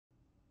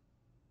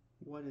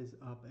What is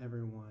up,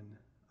 everyone?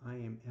 I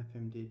am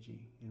FMDigi,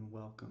 and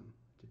welcome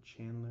to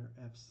Chandler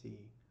FC,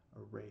 a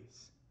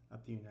race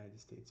up the United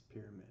States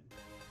pyramid.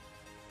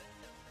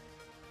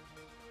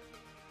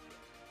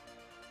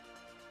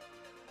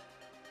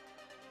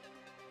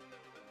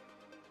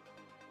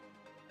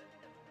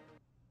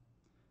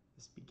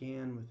 This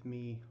began with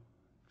me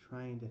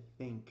trying to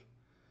think,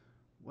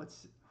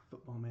 what's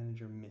Football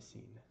Manager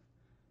missing?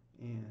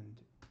 And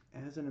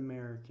as an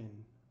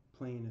American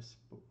playing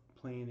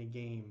a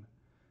game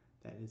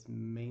that is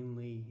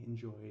mainly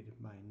enjoyed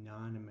by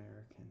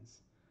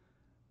non-Americans,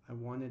 I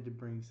wanted to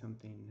bring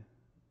something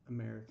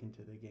American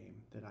to the game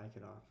that I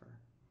could offer.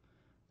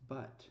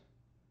 But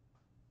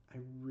I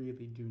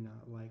really do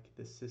not like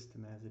the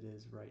system as it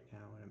is right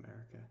now in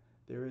America.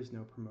 There is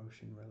no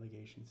promotion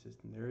relegation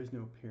system. There is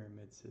no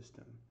pyramid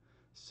system.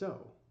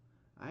 So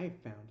I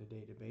found a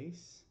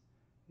database,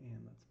 and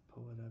let's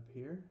pull it up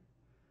here.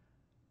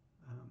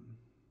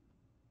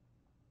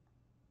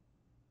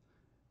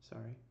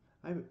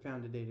 I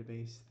found a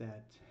database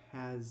that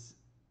has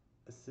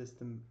a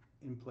system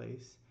in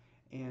place,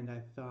 and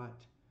I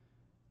thought,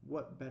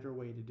 what better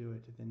way to do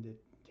it than to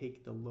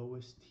take the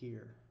lowest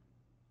tier,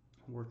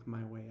 work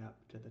my way up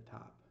to the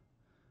top.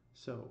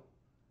 So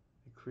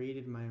I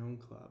created my own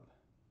club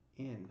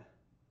in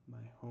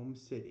my home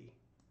city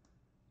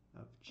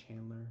of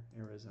Chandler,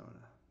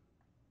 Arizona.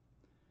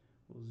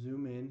 We'll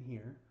zoom in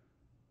here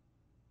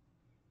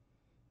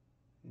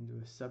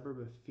into a suburb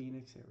of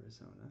Phoenix,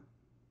 Arizona.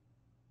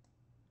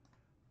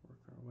 Work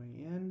our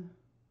way in,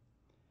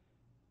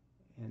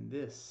 and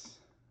this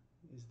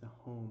is the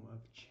home of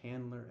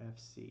Chandler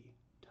FC,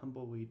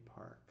 Tumbleweed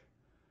Park.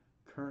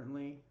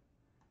 Currently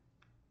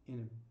in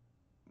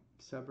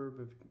a suburb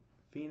of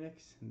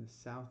Phoenix, in the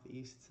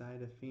southeast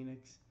side of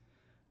Phoenix.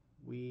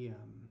 We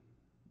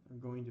are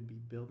going to be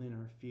building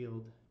our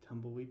field,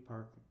 Tumbleweed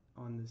Park,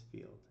 on this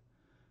field.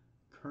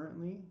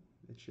 Currently,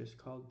 it's just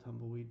called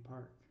Tumbleweed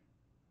Park,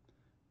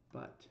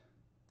 but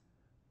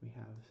we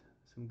have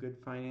some good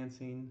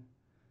financing,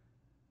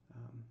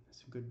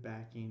 some good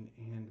backing,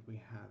 and we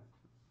have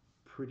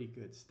pretty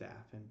good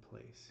staff in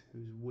place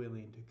who's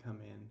willing to come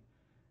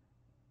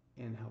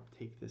in and help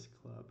take this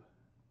club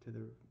to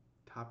the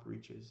top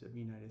reaches of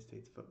United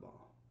States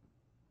football.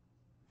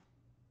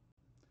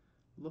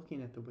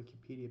 Looking at the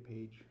Wikipedia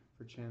page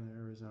for Chandler,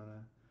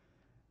 Arizona,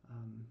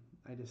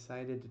 I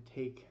decided to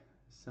take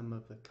some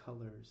of the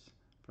colors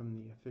from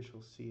the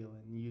official seal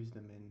and use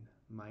them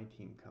in my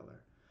team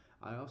color.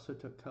 I also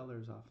took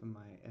colors off of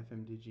my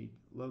FMDigi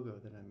logo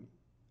that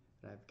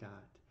I've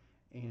got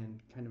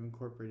and kind of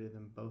incorporated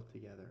them both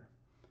together.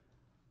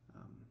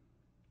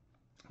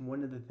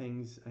 One of the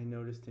things I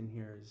noticed in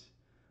here is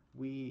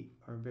we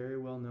are very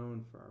well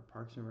known for our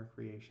parks and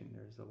recreation.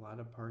 There's a lot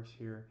of parks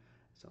here.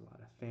 There's a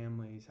lot of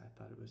families. I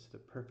thought it was the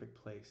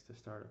perfect place to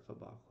start a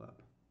football club.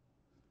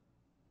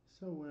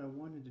 So what I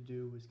wanted to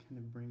do was kind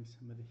of bring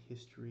some of the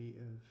history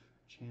of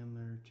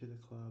Chandler to the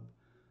club.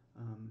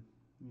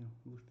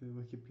 Looked through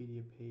the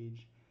Wikipedia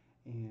page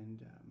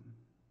and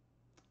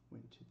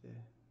went to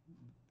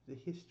the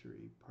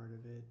history part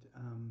of it.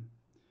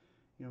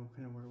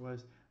 Kind of where it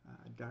was.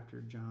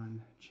 Dr.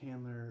 John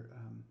Chandler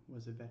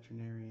was a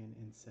veterinarian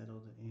and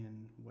settled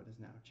in what is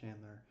now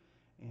Chandler,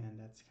 and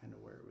that's kind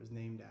of where it was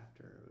named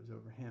after. It was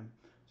over him.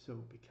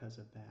 So because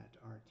of that,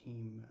 our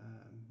team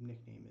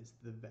nickname is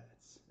the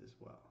Vets as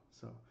well.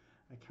 So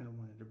I kind of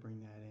wanted to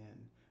bring that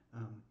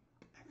in.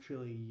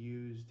 Actually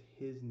used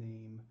his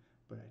name,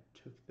 but I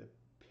took the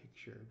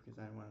picture because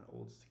I want an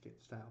old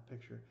style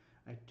picture.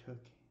 I took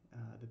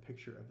the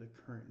picture of the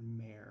current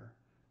mayor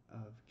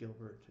of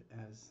Gilbert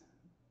as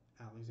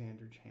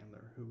Alexander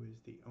Chandler, who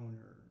is the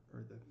owner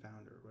or the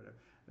founder or whatever,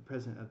 the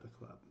president of the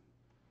club.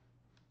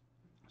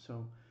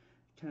 So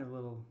kind of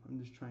I'm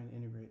just trying to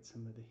integrate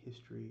some of the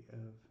history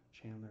of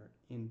Chandler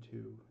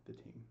into the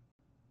team.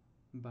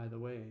 By the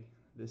way,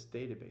 this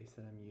database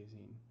that I'm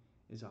using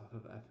is off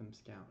of FM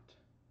Scout.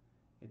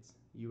 It's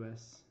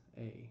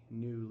USA,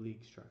 new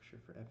league structure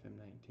for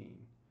FM19.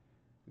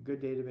 A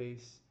good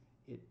database.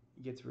 It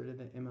gets rid of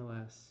the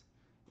MLS.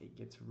 It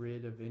gets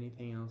rid of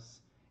anything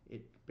else.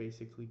 It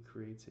basically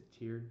creates a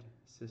tiered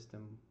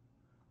system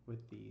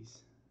with these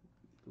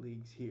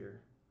leagues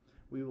here.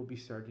 We will be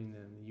starting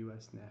in the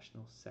U.S.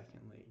 National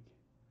Second League.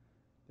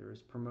 There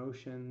is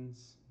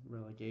promotions,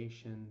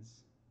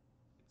 relegations.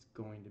 It's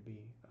going to be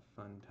a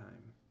fun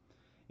time.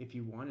 If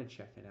you want to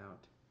check it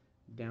out,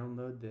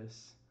 download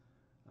this.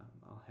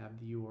 I'll have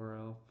the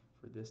URL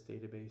for this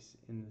database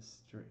in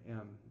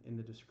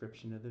the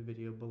description of the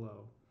video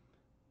below.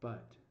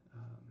 But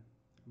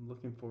I'm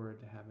looking forward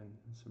to having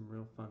some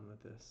real fun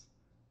with this.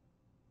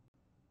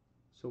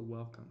 So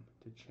welcome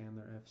to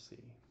Chandler FC.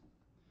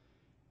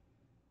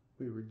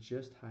 We were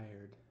just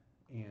hired,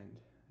 and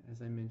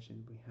as I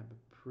mentioned, we have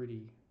a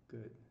pretty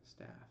good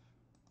staff.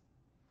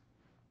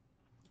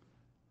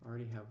 I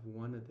already have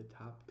one of the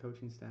top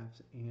coaching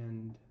staffs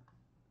and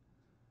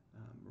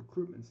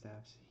recruitment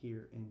staffs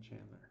here in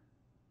Chandler.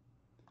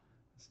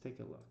 Let's take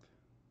a look.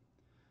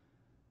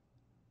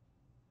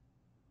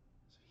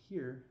 So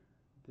here,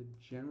 the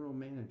general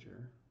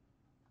manager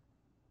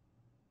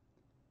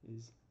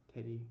is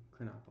Teddy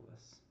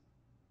Chronopoulos.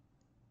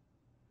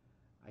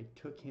 I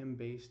took him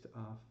based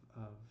off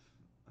of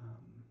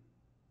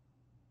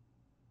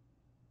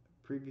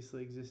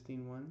previously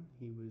existing one.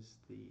 He was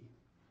the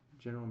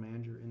general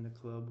manager in the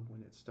club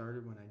when it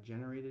started, when I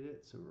generated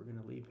it, so we're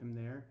going to leave him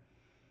there.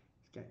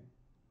 He's got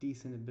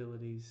decent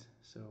abilities,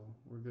 so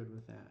we're good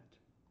with that.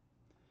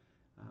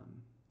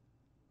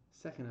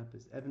 Second up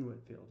is Evan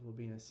Whitfield, will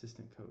be an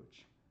assistant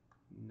coach.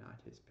 Not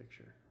his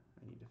picture.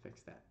 I need to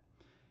fix that.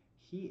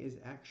 He is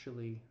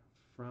actually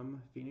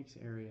from Phoenix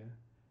area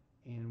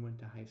and went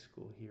to high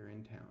school here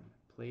in town.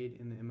 Played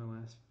in the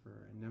MLS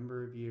for a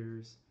number of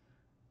years,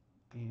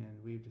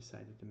 and we've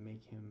decided to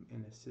make him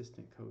an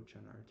assistant coach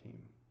on our team.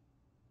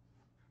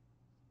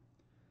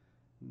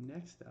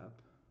 Next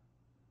up,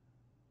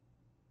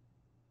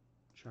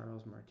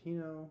 Charles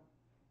Martino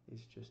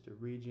is just a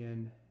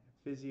regen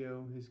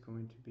physio who's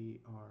going to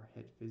be our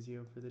head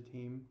physio for the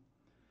team.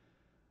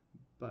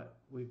 But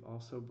we've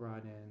also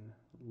brought in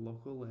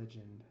local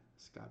legend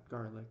Scott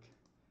Garlick,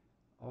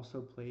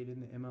 also played in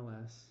the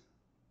MLS.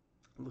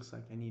 It looks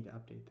like I need to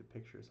update the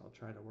pictures. I'll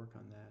try to work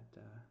on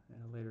that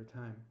at a later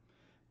time.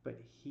 But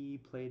he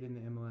played in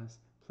the MLS,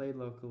 played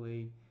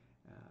locally,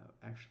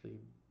 actually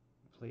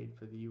played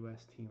for the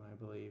U.S. team, I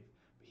believe.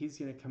 But he's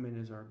going to come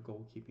in as our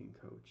goalkeeping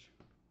coach.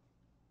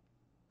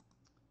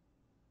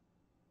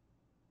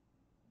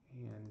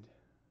 And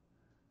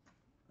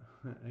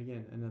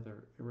again,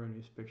 another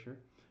erroneous picture.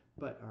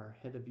 But our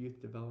head of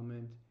youth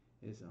development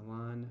is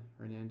Alan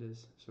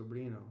Hernandez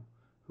Sobrino,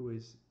 who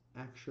is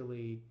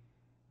actually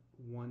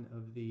one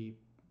of the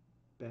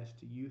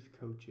best youth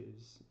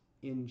coaches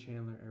in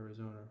Chandler,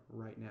 Arizona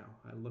right now.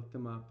 I looked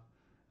him up.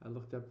 I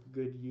looked up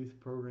good youth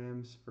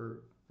programs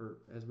for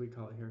as we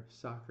call it here,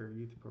 soccer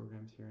youth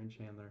programs here in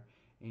Chandler,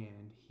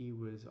 and he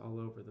was all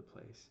over the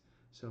place.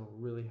 So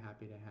really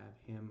happy to have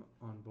him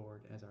on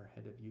board as our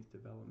head of youth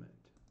development.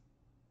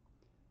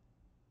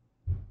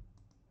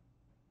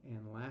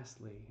 And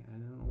lastly, I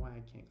don't know why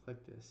I can't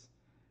click this,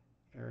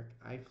 Eric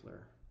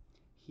Eifler.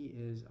 He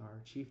is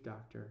our chief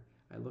doctor.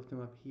 I looked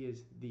him up. He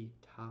is the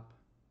top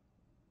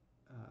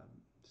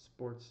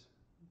sports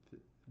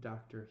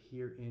doctor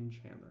here in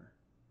Chandler,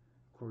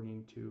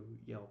 according to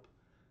Yelp.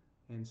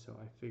 And so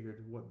I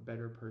figured what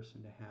better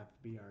person to have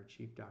be our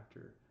chief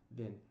doctor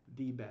than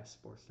the best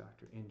sports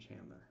doctor in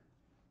Chandler.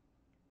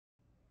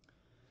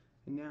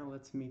 And now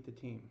let's meet the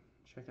team.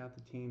 Check out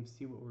the team,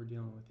 see what we're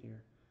dealing with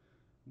here.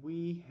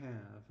 We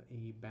have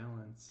a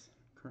balance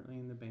currently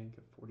in the bank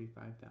of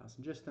 $45,000,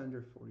 just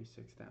under $46,000.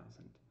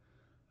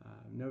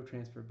 No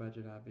transfer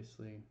budget,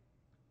 obviously,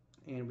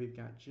 and we've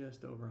got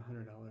just over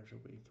 $100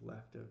 a week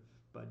left of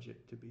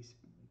budget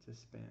to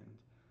spend.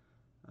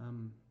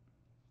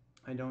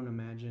 I don't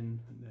imagine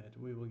that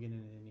we will get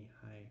into any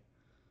high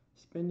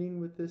spending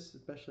with this,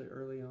 especially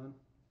early on.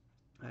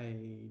 I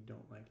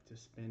don't like to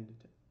spend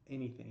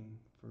anything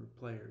for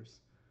players,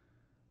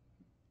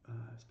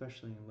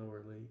 especially in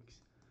lower leagues.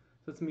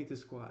 So let's meet the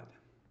squad.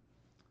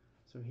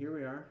 So here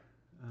we are,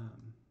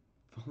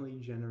 fully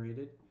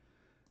generated,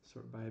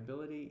 sort by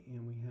ability,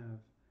 and we have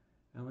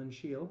Alan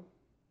Scheel,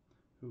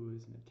 who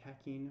is an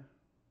attacking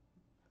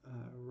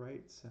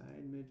right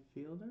side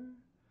midfielder,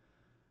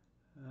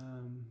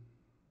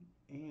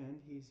 and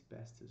he's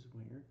best as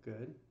winger.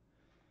 Good.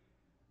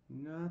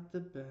 Not the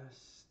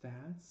best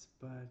stats,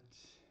 but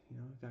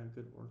got a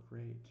good work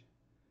rate,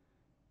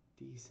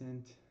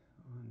 decent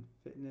on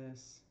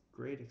fitness,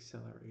 great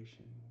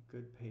acceleration,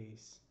 good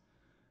pace,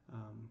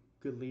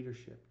 good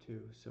leadership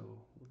too, so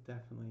we'll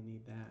definitely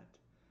need that.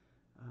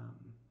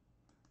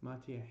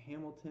 Mattia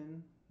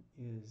Hamilton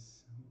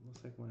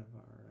looks like one of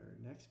our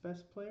next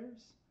best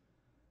players,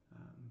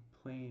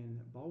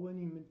 playing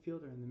ball-winning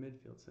midfielder in the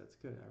midfield, so that's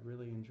good. I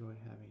really enjoy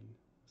having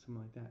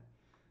someone like that.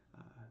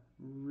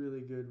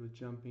 Really good with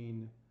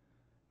jumping,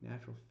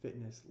 natural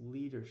fitness,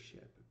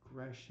 leadership,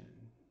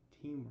 aggression,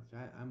 teamwork.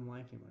 I'm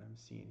liking what I'm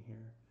seeing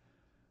here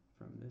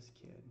from this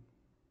kid.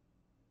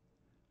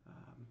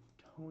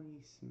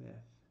 Tony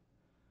Smith,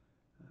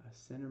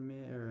 center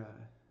mid or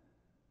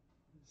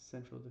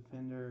central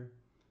defender.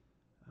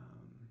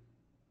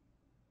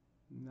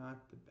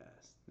 Not the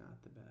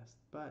best,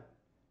 but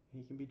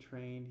he can be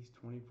trained. He's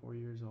 24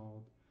 years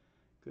old.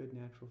 Good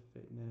natural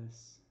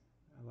fitness.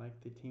 I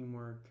like the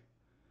teamwork.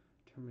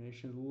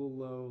 Determination's a little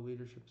low,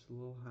 leadership's a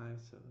little high,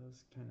 so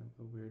that's kind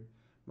of a weird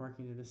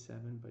marking it a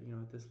 7, but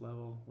at this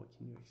level, what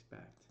can you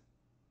expect?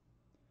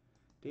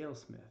 Dale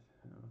Smith,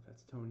 I don't know if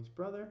that's Tony's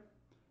brother,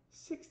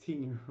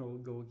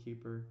 16-year-old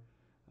goalkeeper,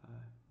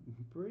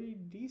 pretty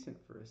decent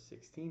for a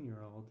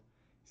 16-year-old.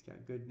 He's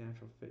got good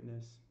natural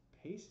fitness.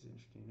 Pace is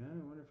interesting. I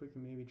wonder if we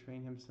can maybe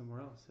train him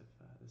somewhere else if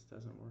this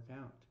doesn't work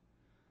out,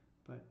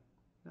 but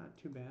not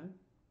too bad.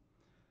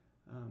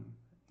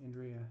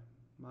 Andrea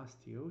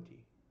Mazzati.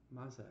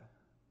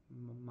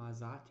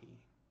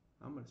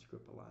 I'm going to screw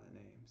up a lot of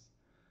names.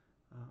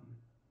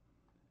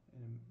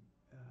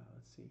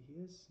 Let's see,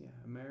 he is,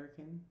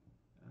 American,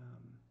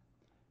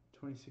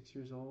 26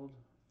 years old,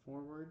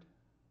 forward,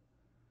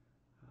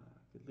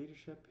 good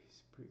leadership,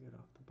 he's pretty good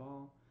off the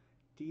ball,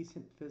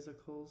 decent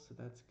physicals, so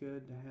that's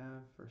good to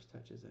have. First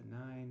touch is a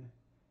 9.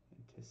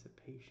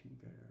 Anticipation,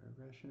 good, or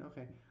aggression.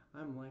 Okay,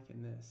 I'm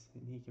liking this.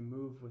 And he can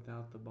move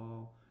without the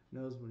ball,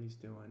 knows what he's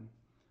doing.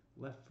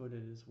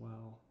 Left-footed as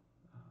well.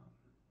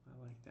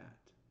 I like that.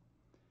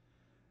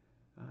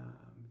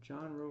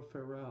 John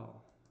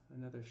Farrell,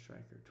 another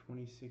striker,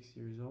 26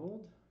 years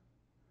old.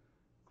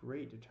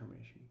 Great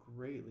determination,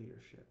 great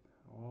leadership.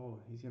 Oh,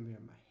 he's going to be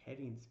my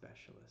heading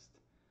specialist.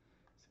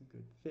 Some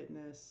good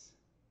fitness.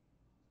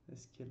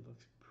 This kid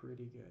looks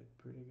pretty good,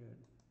 pretty good.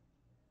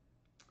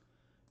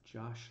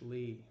 Josh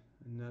Lee,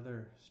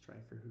 another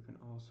striker who can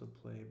also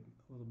play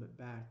a little bit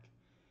back.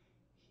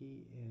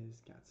 He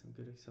is got some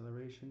good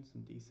acceleration,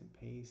 some decent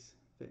pace,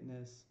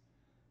 fitness.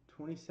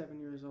 27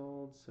 years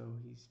old, so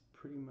he's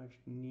pretty much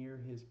near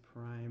his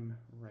prime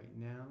right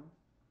now.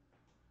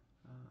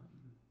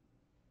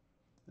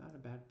 Not a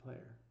bad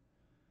player.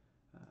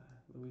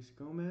 Luis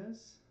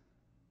Gomez,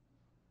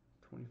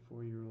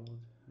 24-year-old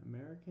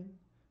American,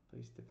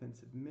 plays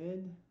defensive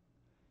mid.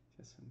 He's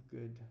got some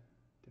good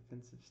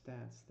defensive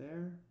stats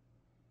there.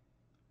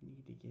 We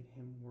need to get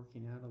him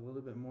working out a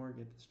little bit more,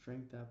 get the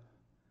strength up.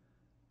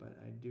 But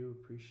I do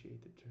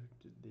appreciate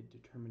the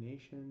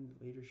determination,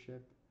 the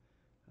leadership,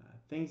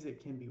 things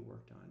that can be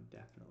worked on,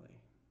 definitely.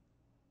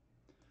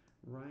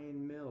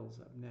 Ryan Mills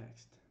up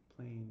next,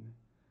 playing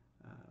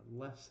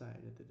left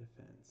side of the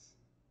defense.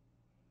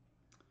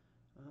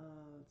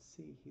 Let's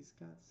see, he's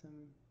got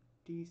some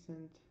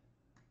decent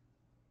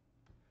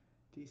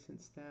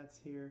stats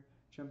here.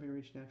 Jumping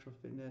reach, natural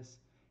fitness,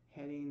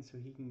 heading so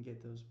he can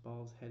get those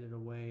balls headed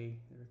away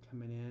that are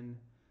coming in.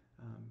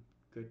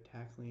 Good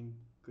tackling,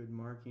 good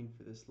marking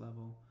for this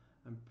level.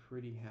 I'm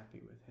pretty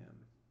happy with him.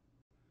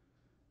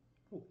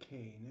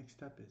 Okay,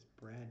 next up is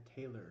Brad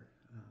Taylor.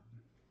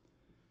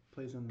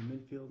 Plays on the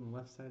midfield, on the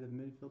left side of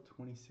the midfield,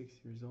 26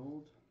 years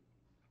old.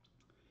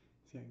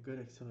 He's got good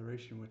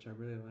acceleration, which I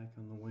really like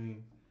on the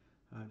wing.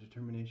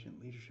 Determination,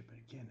 leadership. And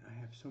again, I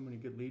have so many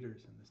good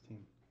leaders on this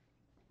team.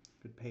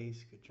 Good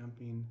pace, good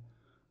jumping,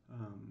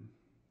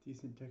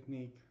 decent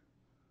technique.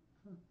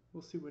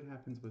 We'll see what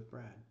happens with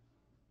Brad.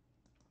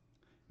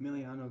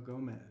 Emiliano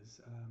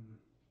Gomez,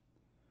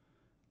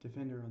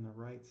 defender on the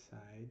right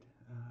side,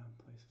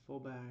 plays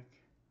fullback,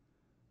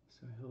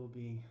 so he'll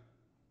be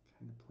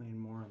kind of playing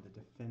more on the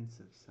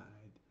defensive side.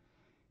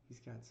 He's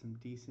got some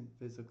decent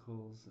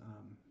physicals,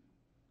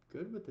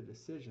 good with the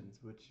decisions,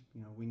 which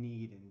we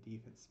need in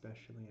defense,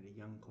 especially at a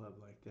young club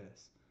like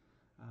this.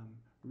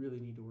 Really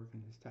need to work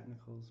on his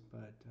technicals,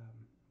 but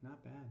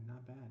not bad,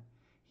 not bad.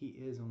 He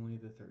is only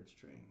the third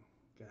string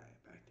guy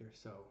back there,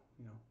 so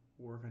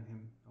work on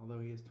him, although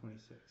he is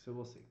 26, so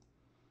we'll see.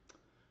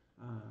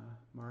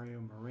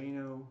 Mario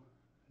Moreno,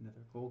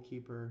 another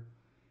goalkeeper,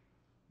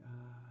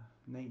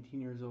 19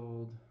 years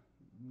old,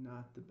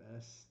 not the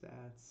best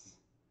stats,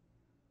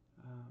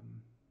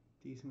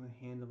 decent with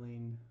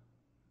handling,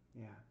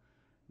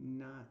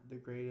 not the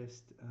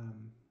greatest.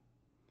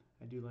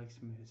 I do like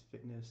some of his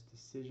fitness,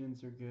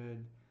 decisions are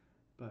good,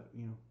 but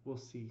we'll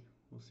see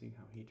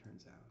how he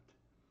turns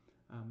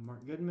out.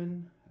 Mark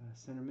Goodman,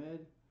 center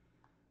mid.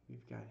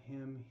 We've got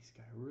him. He's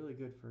got a really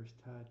good first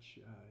touch,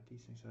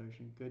 decent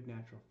acceleration, good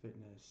natural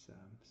fitness,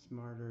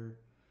 smarter,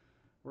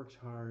 works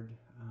hard.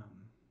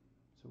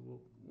 So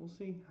we'll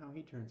see how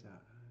he turns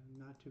out.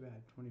 Not too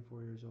bad.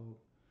 24 years old.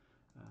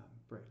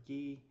 Brett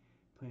Gee,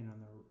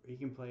 he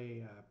can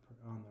play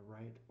on the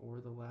right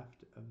or the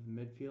left of the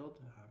midfield,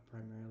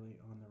 primarily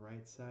on the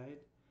right side.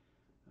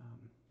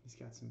 He's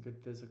got some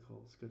good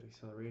physicals, good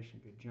acceleration,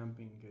 good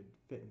jumping, good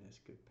fitness,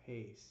 good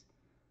pace.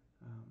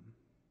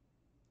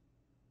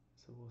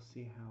 So we'll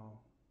see how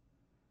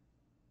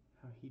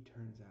he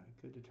turns out.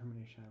 Good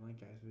determination. I like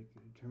guys with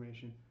good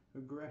determination.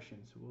 Aggression.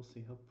 So we'll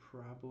see. He'll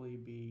probably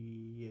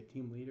be a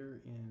team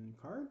leader in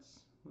cards.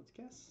 Let's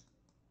guess.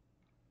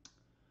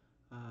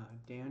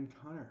 Dan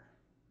Connor.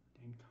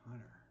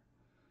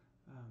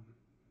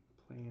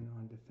 Playing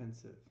on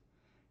defensive.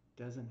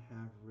 Doesn't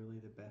have really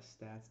the best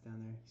stats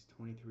down there. He's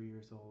 23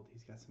 years old.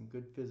 He's got some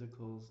good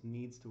physicals.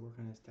 Needs to work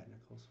on his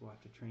technicals. So we'll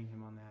have to train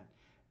him on that.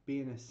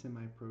 Being a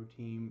semi-pro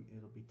team,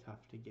 it'll be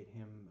tough to get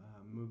him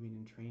moving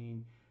and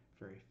training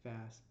very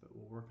fast, but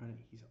we'll work on it.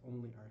 He's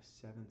only our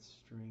 7th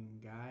string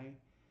guy,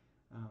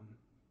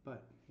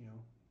 but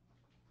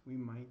we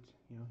might,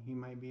 he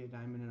might be a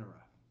diamond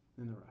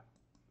in the rough.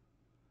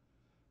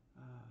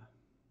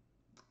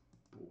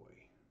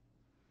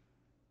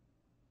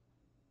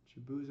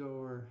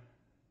 Chibuzo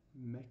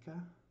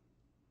Mecca.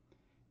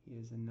 He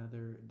is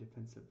another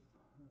defensive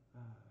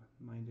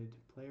minded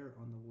player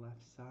on the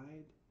left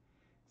side.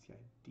 He's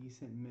got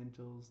decent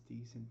mentals,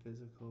 decent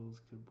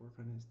physicals, could work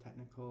on his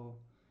technical.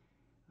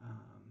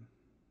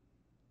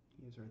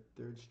 He is our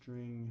 3rd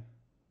string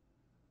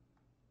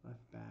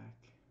left back,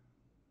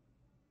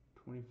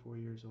 24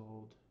 years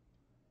old.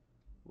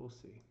 We'll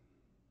see.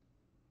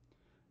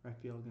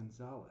 Rafael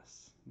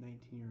Gonzalez,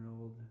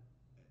 19-year-old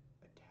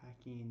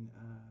attacking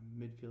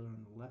midfielder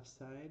on the left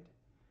side.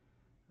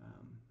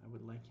 I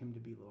would like him to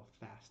be a little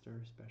faster,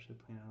 especially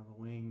playing out on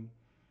the wing.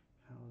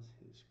 How's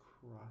his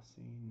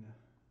crossing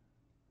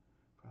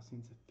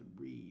crossing's a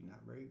 3, not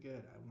very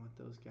good. I want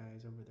those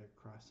guys over there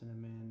crossing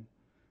them in,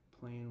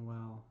 playing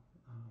well.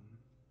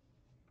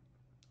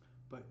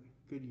 But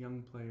good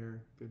young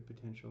player, good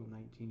potential,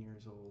 19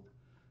 years old.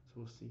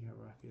 So we'll see how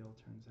Raphael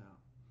turns out.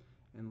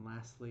 And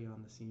lastly,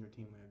 on the senior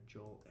team, we have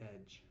Joel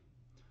Edge.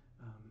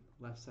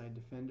 Left side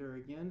defender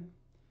again.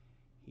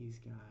 He's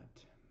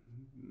got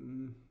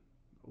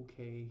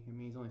okay, I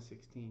mean, he's only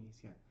 16. He's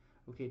got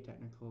okay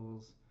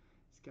technicals.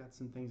 He's got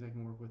some things I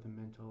can work with in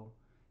mental.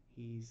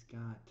 He's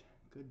got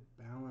good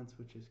balance,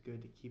 which is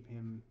good to keep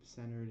him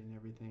centered and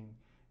everything.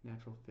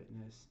 Natural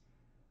fitness.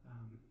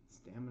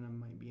 Stamina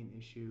might be an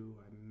issue.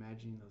 I'm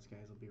imagining those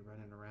guys will be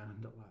running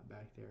around a lot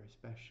back there,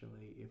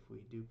 especially if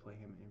we do play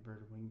him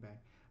inverted wingback.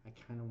 I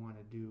kind of want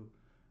to do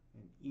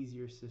an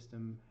easier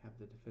system, have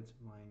the defensive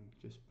line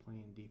just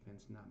playing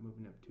defense, not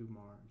moving up too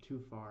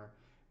far.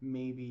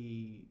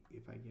 Maybe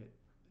if I get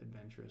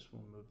adventurous,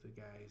 we'll move the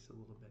guys a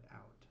little bit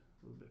out,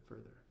 a little bit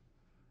further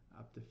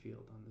up the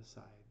field on the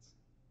sides.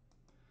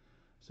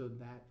 So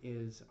that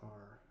is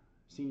our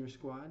senior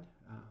squad.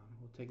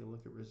 We'll take a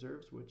look at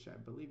reserves, which I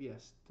believe,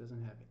 yes,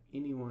 doesn't have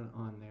anyone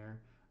on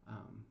there.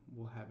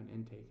 We'll have an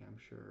intake, I'm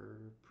sure,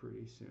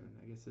 pretty soon.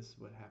 I guess this is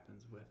what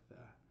happens with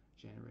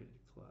generated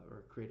club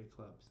or created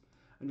clubs.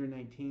 Under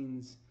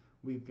 19s,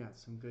 we've got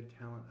some good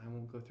talent. I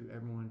won't go through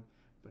everyone,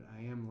 but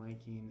I am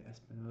liking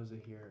Espinoza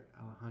here,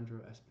 Alejandro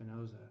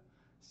Espinoza,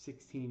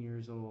 16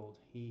 years old.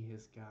 He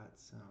has got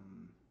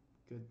some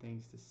good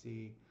things to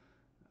see.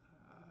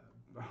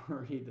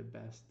 Already the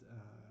best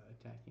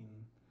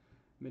attacking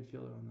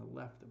midfielder on the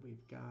left that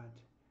we've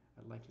got.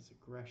 I like his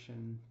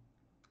aggression.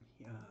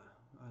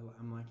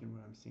 I'm liking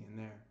what I'm seeing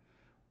there.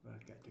 But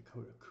I've got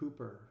Dakota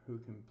Cooper, who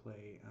can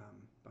play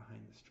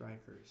behind the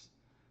strikers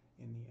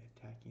in the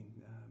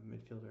attacking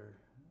midfielder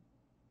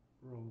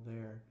role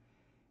there.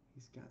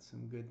 He's got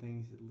some good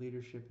things. His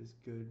leadership is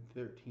good.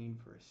 13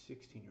 for a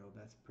 16-year-old.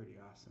 That's pretty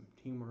awesome.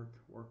 Teamwork,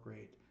 work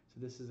rate. So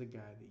this is a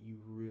guy that you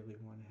really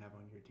want to have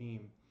on your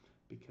team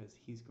because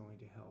he's going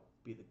to help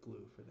be the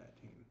glue for that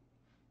team.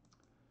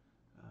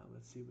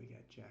 Let's see, we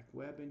got Jack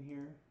Webb in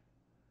here.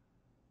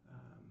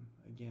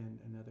 Again,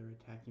 another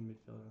attacking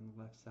midfielder on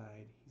the left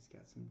side. He's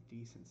got some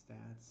decent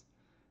stats.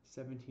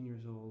 17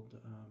 years old,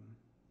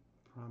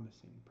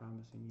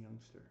 promising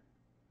youngster.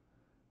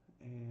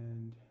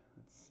 And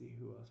let's see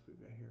who else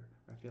we've got here.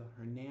 Rafael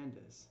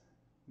Hernandez,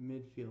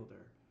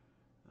 midfielder.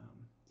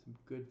 Some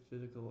good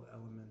physical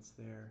elements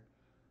there.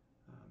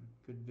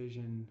 Good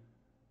vision,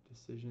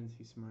 decisions.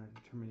 He's smart.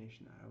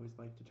 Determination. I always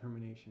like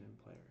determination in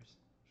players.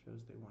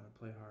 Shows they want to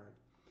play hard.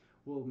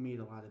 We'll meet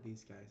a lot of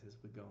these guys as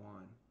we go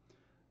on.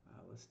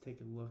 Let's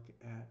take a look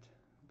at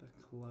the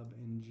club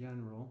in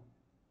general.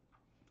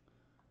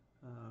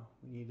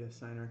 We need to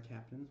assign our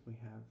captains. We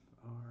have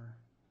our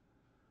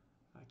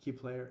key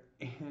player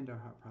and our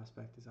hot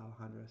prospect is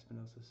Alejandro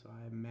Espinoza, so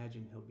I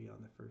imagine he'll be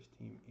on the first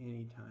team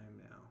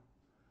anytime now.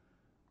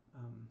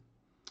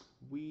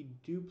 We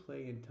do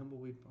play in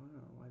Tumbleweed. I don't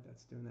know why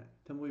that's doing that.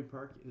 Tumbleweed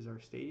Park is our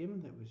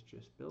stadium that was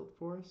just built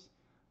for us.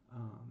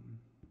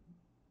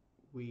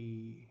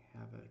 We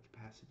have a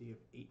capacity of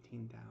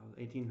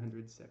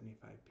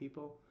 1,875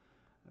 people.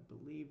 I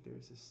believe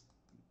there's a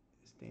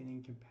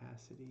standing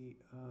capacity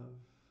of,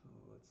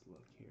 let's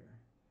look here.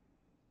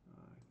 I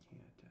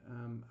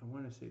can't. I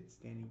want to say the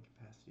standing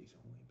capacity is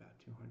only about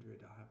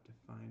 200. I'll have to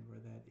find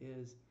where that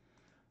is.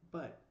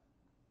 But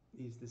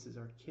this is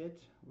our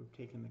kit. We've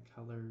taken the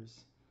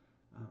colors.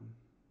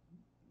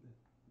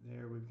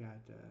 There we've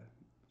got,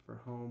 for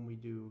home, we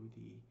do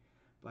the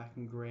black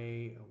and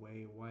gray,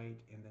 away white,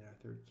 and then our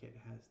third kit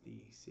has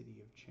the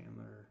City of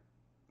Chandler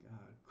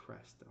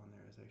crest on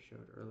there, as I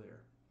showed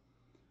earlier.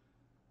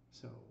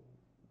 So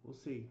we'll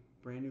see.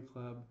 Brand new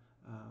club.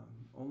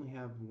 Only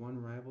have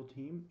one rival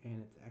team, and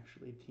it's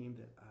actually a team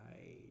that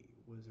I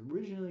was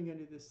originally going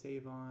to do the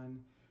save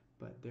on,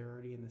 but they're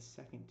already in the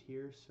second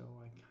tier, so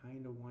I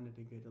kind of wanted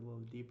to get a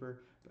little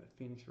deeper. But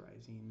Phoenix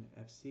Rising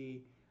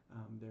FC,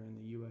 they're in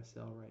the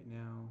USL right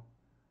now,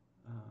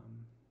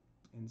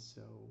 and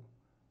so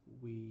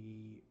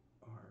we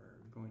are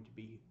going to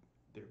be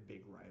their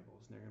big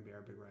rivals, and they're going to be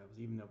our big rivals,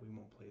 even though we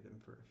won't play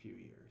them for a few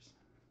years.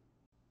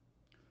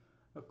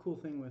 A cool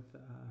thing with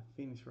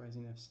Phoenix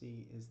Rising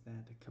FC is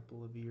that a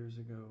couple of years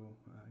ago,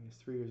 I guess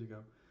 3 years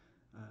ago,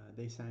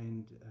 they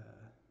signed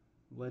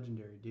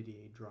legendary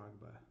Didier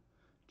Drogba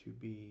to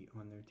be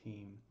on their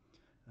team.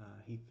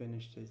 He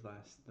finished the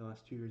last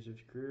 2 years of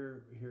his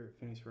career here at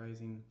Phoenix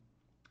Rising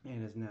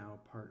and is now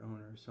part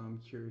owner. So I'm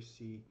curious to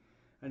see.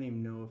 I don't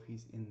even know if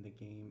he's in the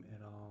game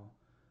at all.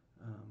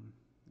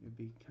 It'd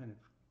be kind of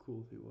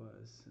cool if he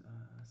was.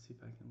 Let's see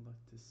if I can look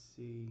to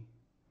see.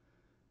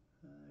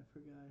 I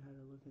forgot how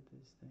to look at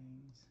these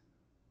things.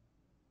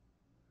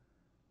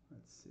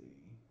 Let's see.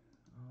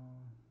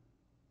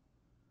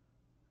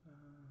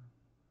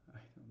 I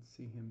don't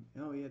see him.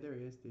 Oh yeah, there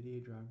he is.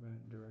 Didier Drogba,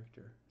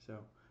 director.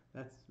 So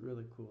that's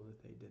really cool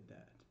that they did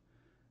that.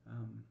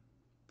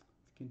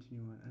 Let's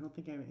continue on. I don't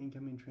think I have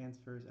incoming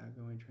transfers,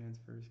 outgoing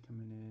transfers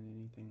coming in,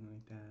 anything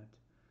like that.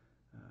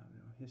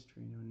 No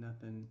history, no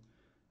nothing.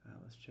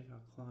 Let's check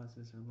out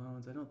clauses or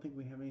loans. I don't think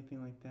we have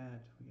anything like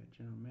that. We got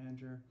general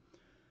manager.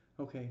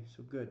 Okay,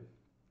 so good.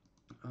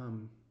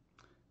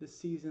 This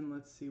season,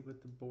 let's see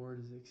what the board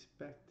is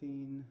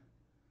expecting.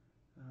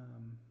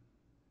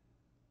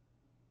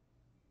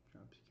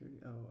 Job security.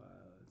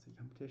 Let's see,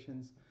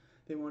 competitions.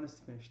 They want us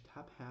to finish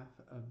top half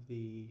of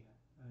the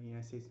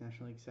United States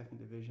National League Second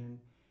Division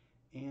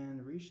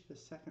and reach the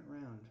second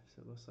round.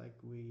 So it looks like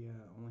we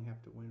only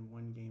have to win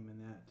one game in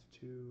that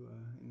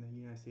in the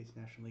United States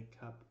National League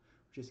Cup,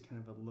 which is kind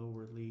of a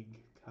lower league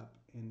cup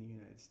in the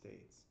United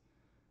States.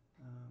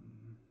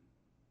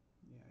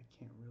 Yeah, I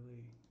can't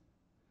really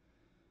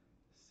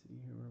see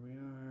here where we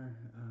are.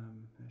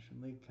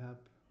 National League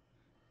Cup.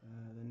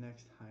 The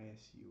next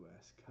highest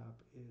U.S. Cup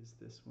is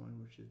this one,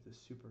 which is the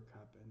Super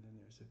Cup, and then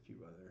there's a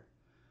few other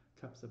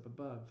cups up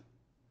above.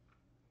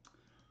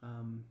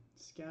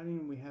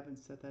 Scouting, we haven't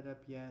set that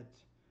up yet,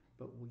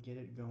 but we'll get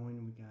it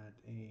going. We got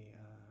a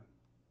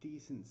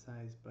decent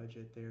sized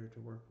budget there to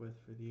work with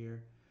for the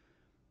year,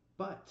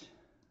 but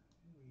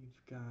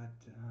we've got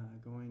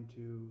going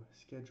to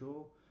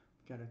schedule.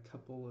 We've got a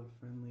couple of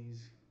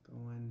friendlies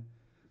going.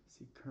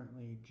 See,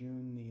 currently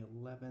June the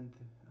 11th,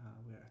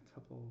 we got a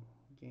couple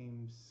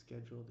games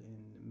scheduled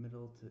in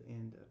middle to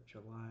end of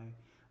July.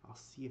 I'll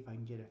see if I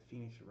can get a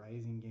Phoenix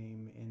Rising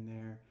game in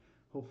there.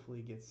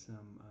 Hopefully get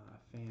some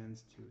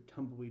fans to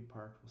Tumbleweed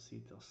Park. We'll see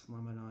if they'll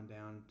slum it on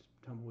down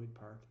to Tumbleweed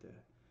Park, to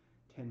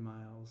 10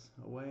 miles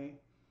away.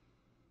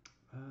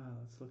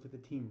 Let's look at the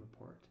team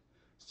report.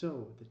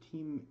 So the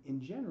team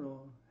in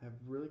general have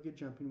really good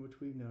jumping, which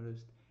we've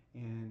noticed,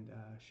 and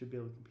should be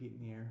able to compete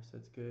in the air, so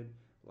that's good.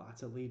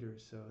 Lots of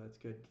leaders, so that's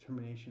good.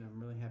 Determination, I'm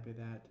really happy with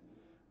that.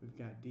 We've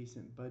got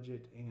decent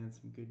budget and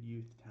some good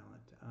youth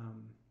talent.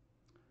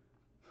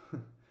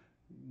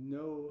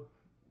 No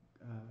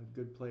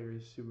good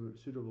players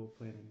suitable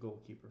playing a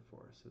goalkeeper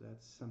for us, so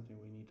that's something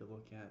we need to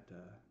look at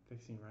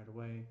fixing right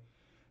away.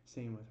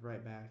 Same with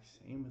right back,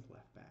 same with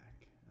left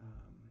back.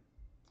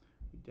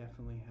 We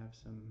definitely have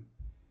some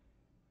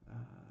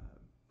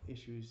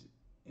issues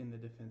in the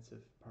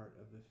defensive part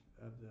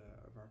of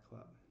our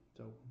club,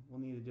 so we'll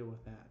need to deal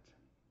with that.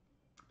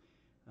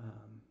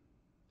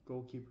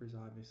 Goalkeepers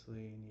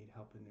obviously need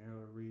help in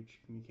narrow reach,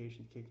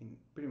 communication, kicking,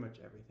 pretty much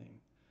everything.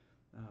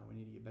 We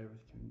need to get better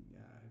with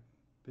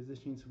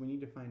positioning, so we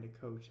need to find a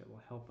coach that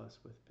will help us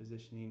with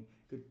positioning,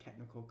 good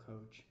technical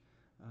coach.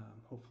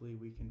 Hopefully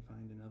we can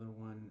find another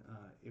one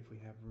if we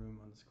have room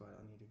on the squad.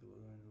 I'll need to go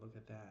and look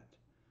at that.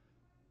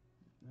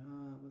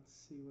 Let's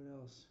see what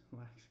else.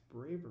 Lacks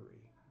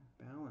bravery,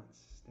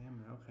 balance,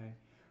 stamina. Okay.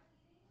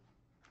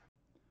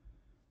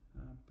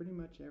 Pretty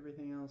much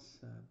everything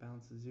else.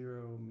 Balance is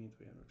 0 means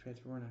we have no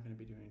transfer. We're not going to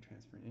be doing any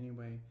transferring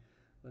anyway.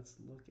 Let's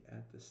look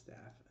at the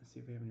staff and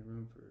see if we have any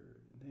room for.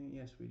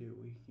 Yes, we do.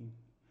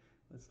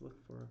 Let's look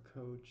for a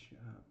coach.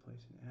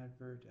 Place an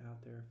advert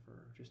out there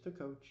for just a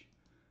coach.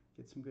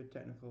 Get some good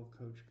technical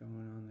coach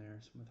going on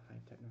there. Some with high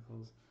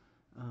technicals.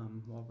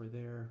 While we're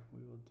there,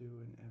 we will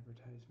do an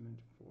advertisement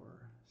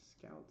for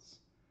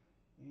scouts,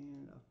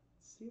 and I'll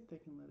see if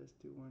they can let us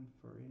do one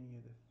for any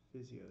of the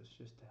physios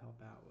just to help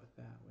out with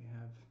that. We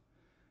have.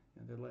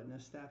 They're letting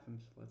us staff them,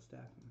 so let's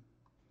staff them.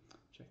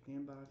 Check the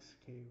inbox.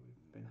 Okay,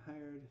 we've been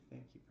hired.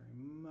 Thank you very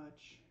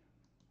much.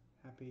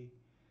 Happy.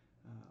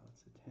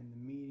 Let's attend the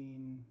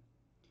meeting.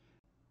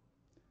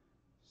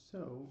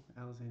 So,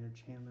 Alexander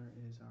Chandler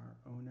is our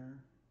owner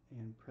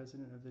and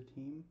president of the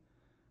team.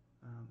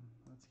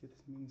 Let's get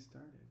this meeting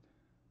started.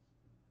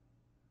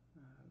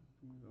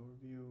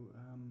 Overview.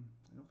 I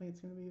don't think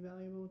it's going to be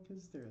valuable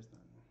because there is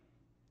none.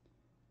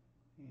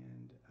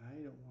 And I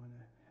don't want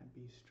to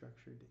be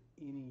structured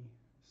any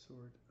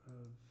sort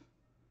of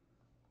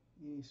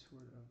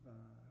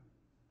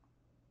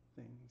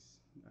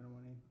things. I don't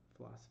want any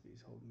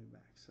philosophies holding me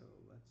back. So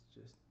let's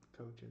just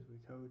coach as we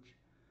coach.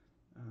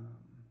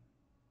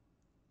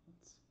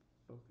 Let's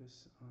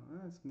focus on.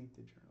 Let's meet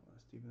the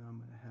journalist, even though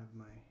I'm going to have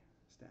my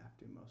staff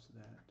do most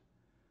of that.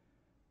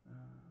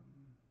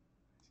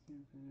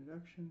 Scan for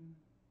introduction.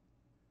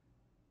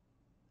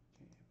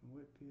 Okay, Evan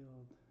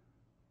Whitfield.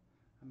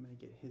 I'm going to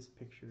get his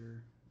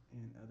picture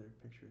and other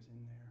pictures in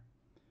there.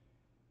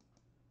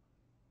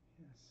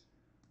 Yes.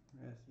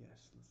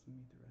 Let's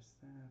meet the rest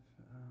of staff.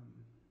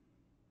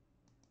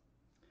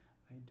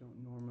 I don't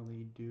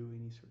normally do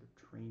any sort of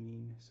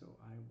training, so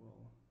I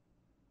will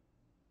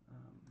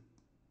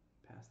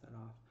pass that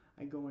off.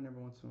 I go in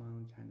every once in a while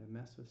and kind of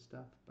mess with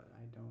stuff, but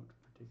I don't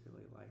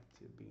particularly like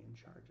to be in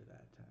charge of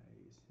that. I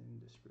tend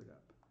to screw it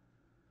up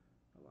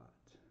a lot.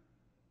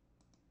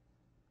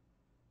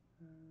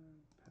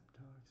 Pep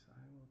talks,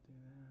 I will do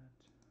that.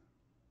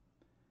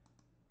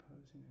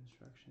 Posing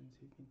instructions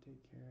he can take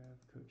care of.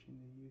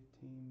 Coaching the youth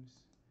teams,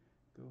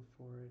 go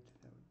for it.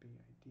 That would be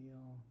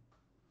ideal.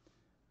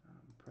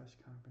 Press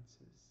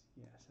conferences,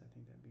 yes, I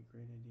think that'd be a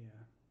great idea.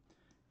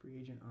 Free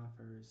agent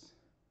offers.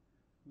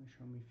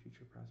 Show me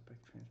future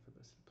prospect transfer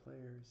list of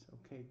players.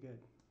 Okay,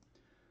 good.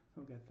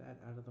 We'll get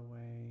that out of the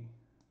way.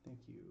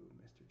 Thank you,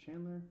 Mr.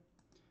 Chandler.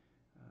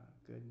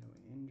 Good, no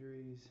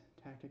injuries.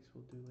 Tactics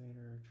we'll do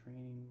later.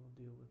 Training we'll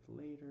deal with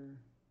later.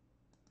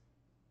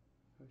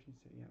 Coaching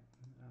staff, yeah.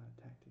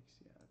 Tactics,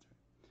 yeah, that's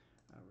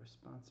right.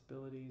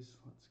 Responsibilities,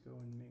 let's go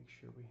and make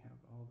sure we have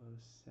all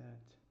those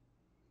set.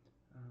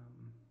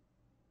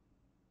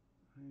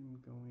 I'm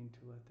going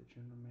to let the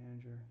general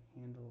manager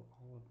handle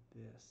all of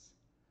this.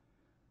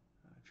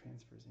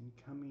 Transfers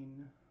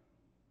incoming.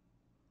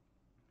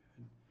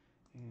 Good.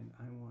 And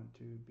I want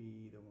to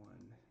be the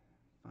one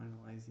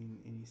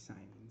finalizing any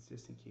signings,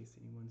 just in case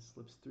anyone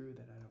slips through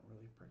that I don't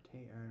really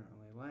partake or I don't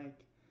really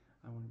like.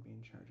 I want to be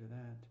in charge of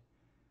that.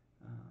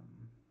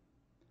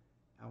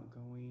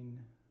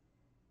 Outgoing.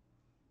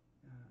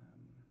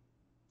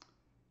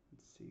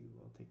 Let's see,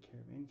 we'll take care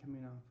of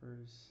incoming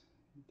offers.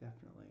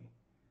 Definitely.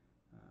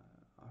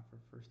 Offer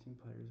first team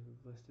players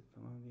we've listed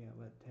for loan. Yeah,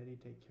 let Teddy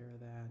take care of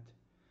that.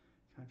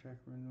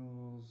 Contract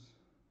renewals.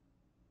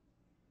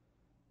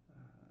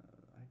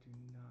 I do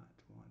not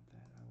want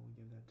that. I will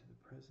give that to the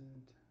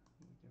president.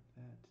 We'll give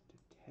that to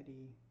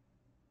Teddy.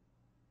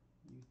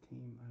 Youth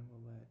team, I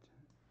will let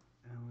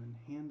Alan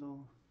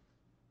handle.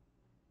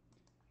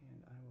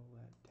 And I will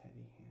let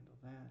Teddy handle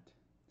that.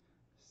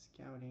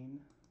 Scouting,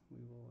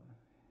 we will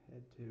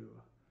head to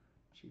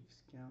Chief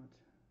Scout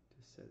to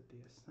set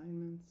the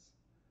assignments.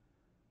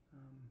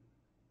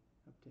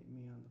 Update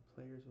me on the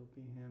players will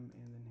be him,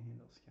 and then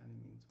handle scouting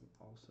means will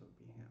also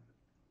be him.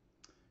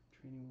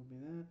 Training will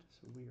be that,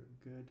 so we are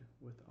good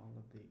with all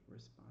of the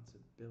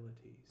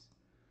responsibilities.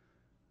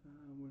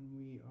 When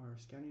we are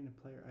scouting a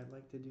player, I'd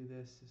like to do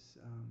this is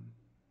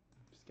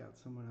scout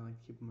someone. I like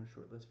to keep them on a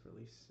short list for at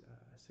least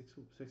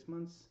 6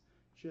 months,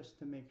 just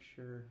to make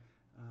sure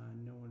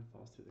no one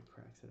falls through the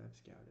cracks that I've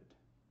scouted.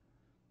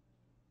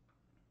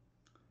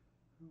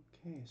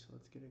 Okay, so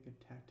let's get a good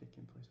tactic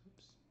in place.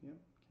 Oops,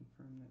 yep,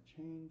 confirm that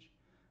change.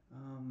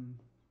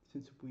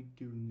 Since we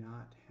do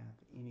not have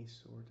any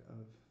sort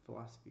of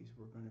philosophies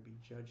we're going to be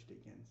judged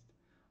against,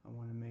 I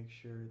want to make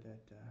sure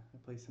that I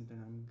play something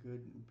I'm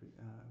good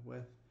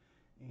with,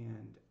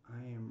 and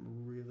I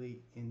am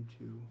really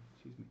into,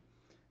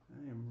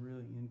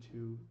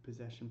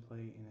 possession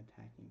play and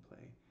attacking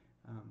play.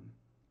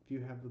 If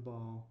you have the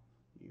ball,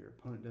 your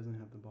opponent doesn't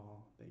have the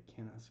ball, they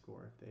cannot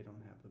score if they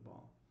don't have the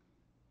ball.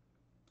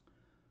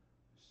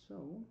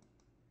 So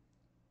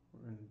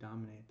we're going to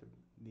dominate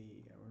we're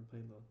going to play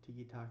a little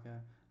tiki-taka.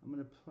 I'm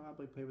going to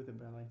probably play with it,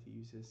 but I like to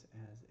use this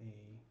as a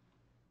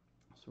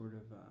sort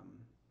of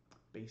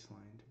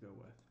baseline to go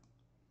with.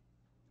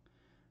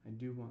 I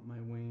do want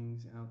my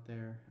wings out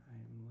there. I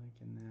am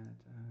liking that.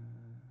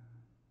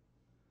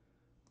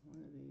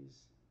 One of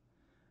these,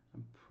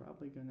 I'm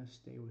probably going to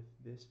stay with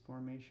this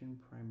formation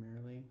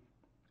primarily,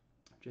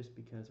 just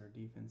because our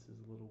defense is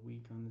a little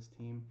weak on this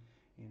team,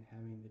 and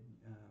having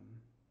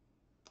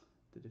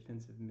the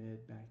defensive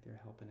mid back there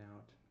helping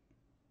out,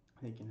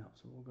 they can help,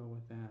 so we'll go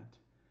with that.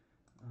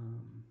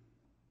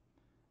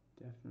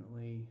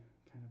 Definitely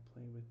kind of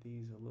play with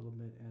these a little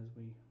bit as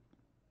we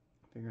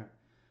figure out.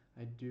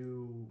 I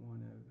do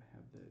want to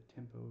have the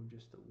tempo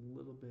just a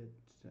little bit,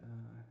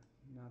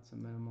 not so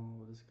minimal.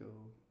 We'll just go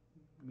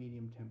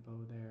medium tempo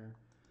there.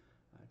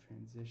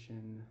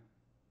 Transition.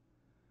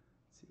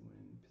 Let's see,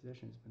 when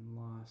possession has been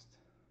lost,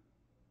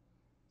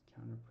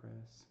 counter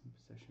press,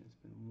 possession has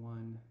been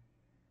won.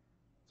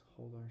 Let's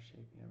hold our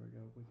shape. There we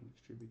go. We can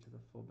distribute to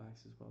the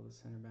fullbacks as well as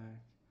center back.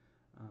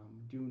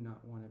 Do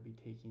not want to be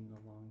taking the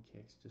long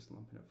kicks, just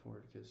lumping it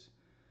forward, because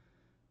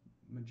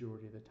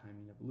majority of the time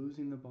you end up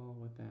losing the ball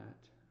with that.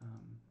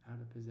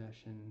 Out of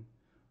possession,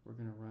 we're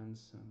going to run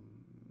a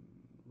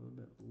little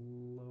bit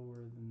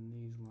lower than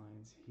these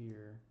lines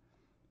here,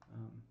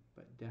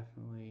 but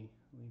definitely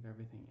leave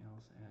everything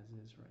else as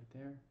is right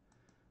there.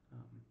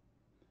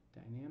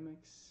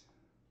 Dynamics,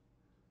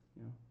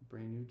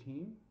 brand new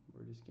team.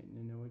 We're just getting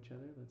to know each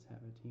other. Let's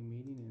have a team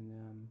meeting,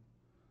 and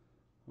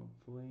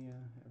hopefully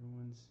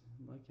everyone's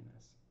liking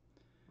us.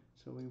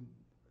 So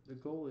the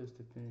goal is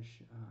to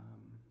finish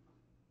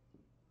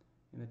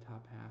in the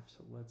top half,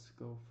 so let's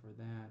go for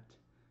that.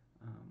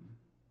 I'm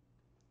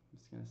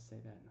just going to say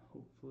that, and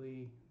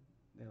hopefully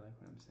they like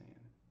what I'm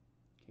saying.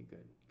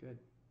 Okay, good.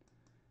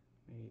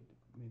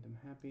 Made them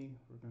happy.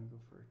 We're going to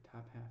go for a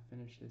top half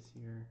finish this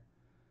year.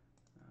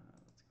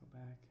 Let's go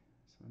back.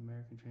 Some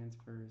American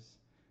transfers.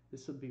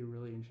 This will be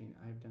really interesting.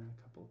 I've done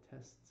a couple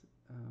tests,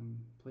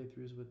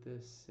 playthroughs with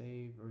this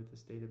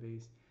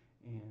database,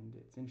 and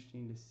it's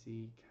interesting to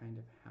see kind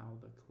of how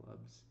the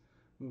clubs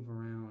move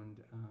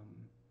around.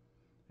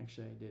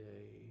 Actually, I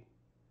did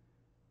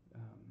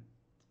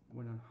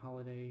went on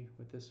holiday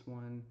with this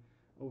one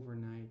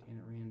overnight, and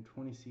it ran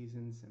 20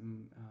 seasons,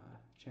 and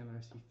Chandler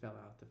FC fell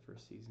out the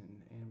first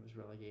season and was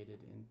relegated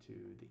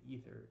into the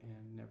ether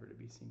and never to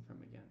be seen from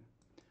again.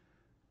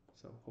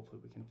 So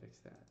hopefully we can fix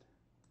that.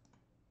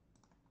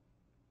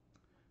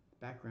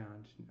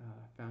 Background,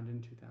 found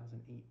in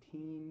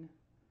 2018,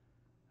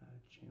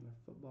 Chandler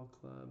Football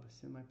Club, a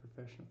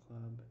semi-professional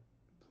club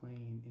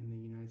playing in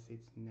the United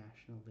States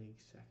National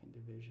League 2nd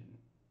Division.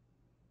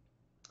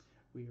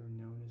 We are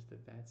known as the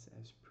Vets,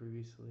 as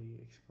previously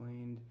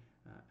explained.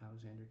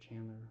 Alexander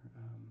Chandler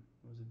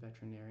was a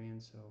veterinarian,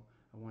 so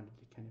I wanted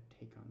to kind of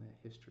take on that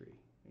history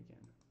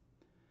again.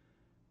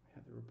 We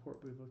have the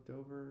report we've looked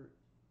over.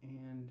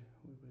 and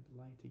we would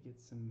like to get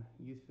some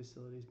youth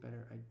facilities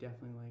better. I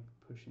definitely like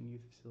pushing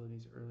youth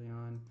facilities early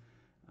on.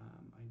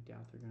 I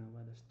doubt they're going to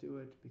let us do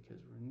it because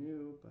we're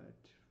new, but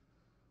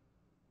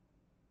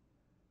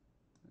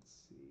let's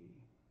see.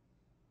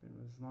 It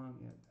was long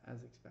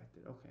as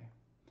expected. Okay,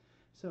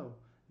 so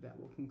that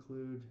will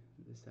conclude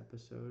this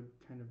episode,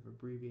 kind of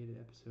abbreviated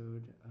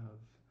episode of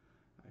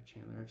our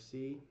Chandler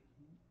FC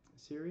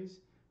series.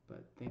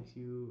 But thank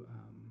you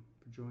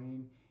for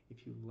joining.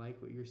 If you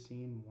like what you're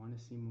seeing, want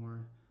to see more,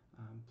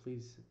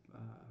 please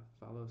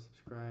follow,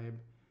 subscribe,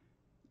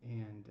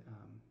 and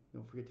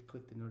don't forget to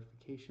click the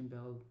notification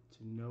bell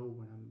to know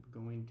when I'm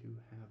going to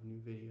have new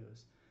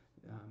videos.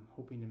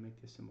 Hoping to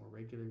make this a more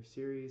regular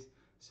series,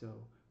 so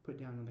put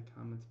down in the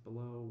comments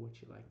below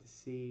what you'd like to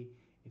see,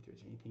 if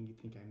there's anything you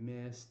think I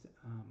missed,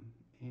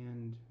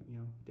 and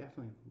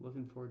definitely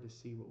looking forward to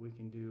see what we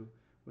can do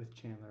with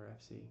Chandler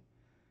FC.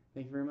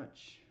 Thank you very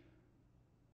much.